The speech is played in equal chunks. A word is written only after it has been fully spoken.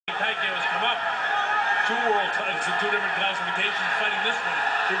two world titles in two different classifications, fighting this one,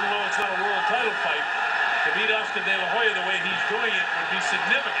 even though it's not a world title fight. To beat Oscar De La Hoya the way he's doing it would be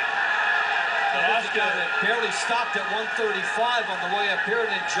significant. But Oscar barely stopped at 135 on the way up here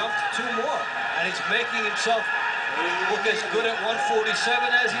and then jumped two more. And he's making himself look as good at 147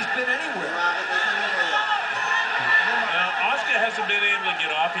 as he's been anywhere. Now, Oscar hasn't been able to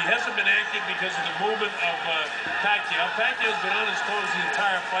get off. He hasn't been anchored because of the movement of Pacquiao. Pacquiao's been on his toes the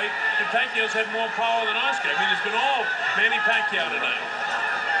entire fight, and Pacquiao's had more power than Oscar. I mean, it's been all Manny Pacquiao tonight.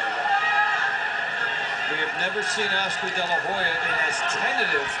 We have never seen Oscar De La Hoya in as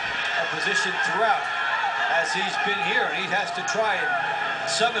tentative a position throughout as he's been here. And he has to try and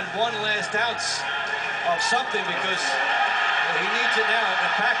summon one last ounce of something because he needs it now.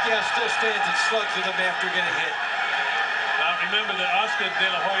 And Pacquiao still stands and slugs with him after getting hit. Now remember that Oscar De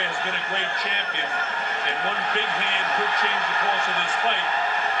La Hoya has been a great champion, and one big hand could change the course of this fight.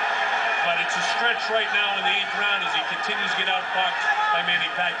 But it's a stretch right now in the 8th round as he continues to get outboxed by Manny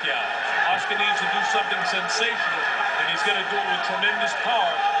Pacquiao. Oscar needs to do something sensational, and he's going to do it with tremendous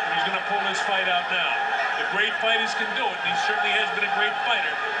power, and he's going to pull this fight out now. The great fighters can do it, and he certainly has been a great fighter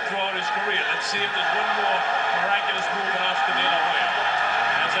throughout his career. Let's see if there's one more miraculous move in Oscar De La Hoya.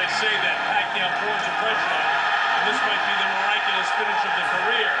 As I say that, Pacquiao pours the pressure on him, and this might be the miraculous finish of the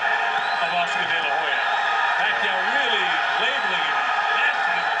career of Oscar De La Hoya. Pacquiao really labeling him,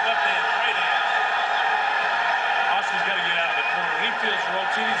 blasting him with left hand, right hand. Oscar's got to get out of the corner. When he feels the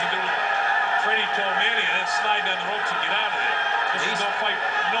ropes, he needs to do what Freddie told Manny, and then slide down the ropes and get out of there. This is no place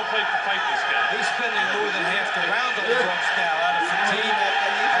to fight this guy. He's spending more than half the round on the ropes now out of fatigue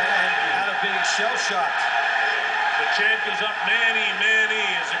and out of being shell-shocked. The chant goes up, Manny, Manny,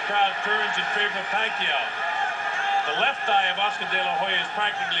 as the crowd turns in favor of Pacquiao. The left eye of Oscar De La Hoya is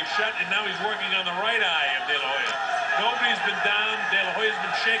practically shut, and now he's working on the right eye of De La Hoya. Nobody's been down. De La Hoya's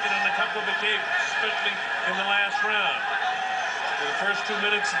been shaken on a couple of occasions, especially in the last round. For the first 2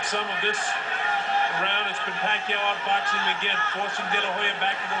 minutes and some of this round, it's been Pacquiao outboxing him again, forcing De La Hoya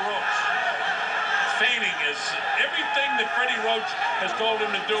back to the ropes. Feigning is everything that Freddie Roach has told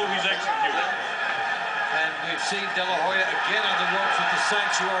him to do, he's executing. And we've seen De La Hoya again on the ropes at the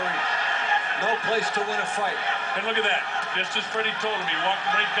Sanctuary. No place to win a fight. And look at that. Just as Freddie told him, he walked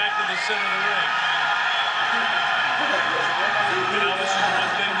right back to the center of the ring. And now this is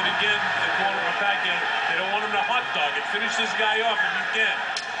one thing that, again, the corner of Pacquiao, they don't want him to hot dog it. Finish this guy off if you can.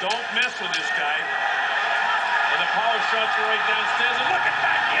 Don't mess with this guy. And the power shots are right downstairs. And look at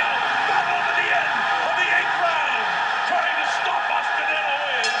Pacquiao. Got over the end of the 8th round. Trying to stop Oscar De La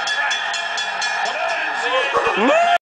Hoya in his track. Whatever ends the 8th.